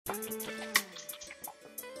Good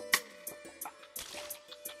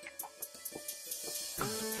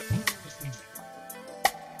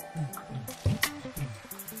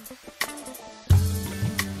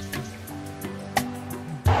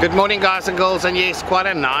morning guys and girls, and yes, quite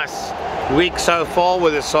a nice week so far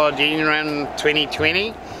with the Sardine Run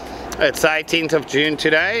 2020. It's the 18th of June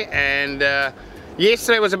today, and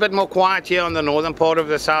yesterday was a bit more quiet here on the northern part of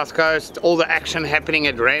the south coast. All the action happening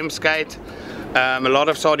at Ramsgate. A lot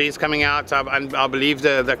of sardines coming out. I believe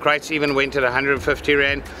the crates even went at 150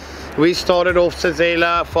 Rand. We started off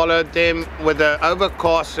Sazela, followed them with the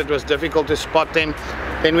overcast. It was difficult to spot them.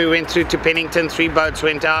 Then we went through to Pennington. 3 boats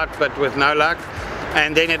went out, but with no luck.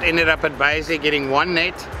 And then it ended up at Basie getting 1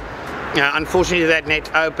 net. Unfortunately that net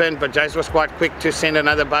opened, but Jace was quite quick to send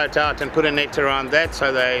another boat out and put a net around that,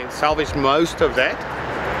 so they salvaged most of that,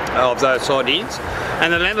 of those sardines.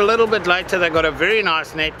 And then a little bit later they got a very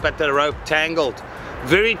nice net, but the rope tangled.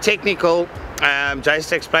 Very technical.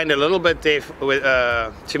 Jace explained a little bit there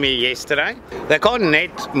to me yesterday. They can't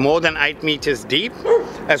net more than 8 meters deep,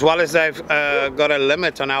 as well as they've got a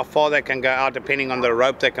limit on how far they can go out depending on the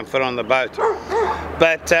rope they can fit on the boat.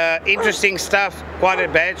 But interesting stuff. Quite a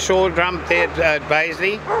bad shore drum there at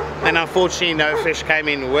Basie, and unfortunately no fish came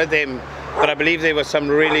in with them. But I believe there was some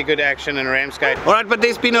really good action in Ramsgate. Alright, but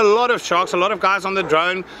there's been a lot of sharks, a lot of guys on the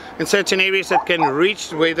drone in certain areas that can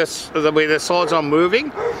reach where the swords are moving,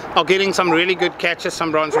 are getting some really good catches,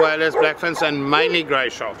 some bronze whalers, blackfins, and mainly grey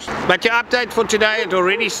sharks. But your update for today, it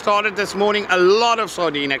already started this morning. A lot of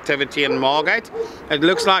sardine activity in Margate. It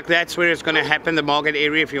looks like that's where it's going to happen, the Margate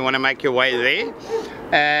area, if you want to make your way there.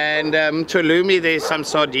 And to Lumi, there's some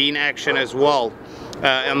sardine action as well.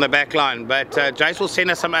 On the back line, but Jace will send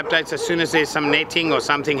us some updates as soon as there's some netting or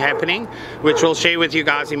something happening, which we'll share with you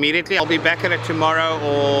guys immediately. I'll be back at it tomorrow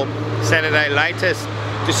or Saturday latest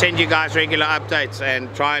to send you guys regular updates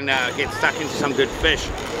and try and get stuck into some good fish.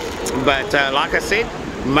 But like I said,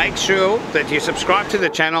 make sure that you subscribe to the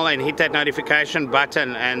channel and hit that notification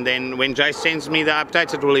button, and then when Jace sends me the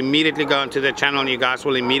updates, it will immediately go onto the channel and you guys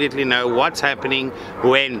will immediately know what's happening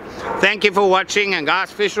when. Thank you for watching, and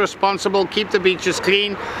guys, fish responsible, keep the beaches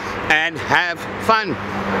clean and have fun.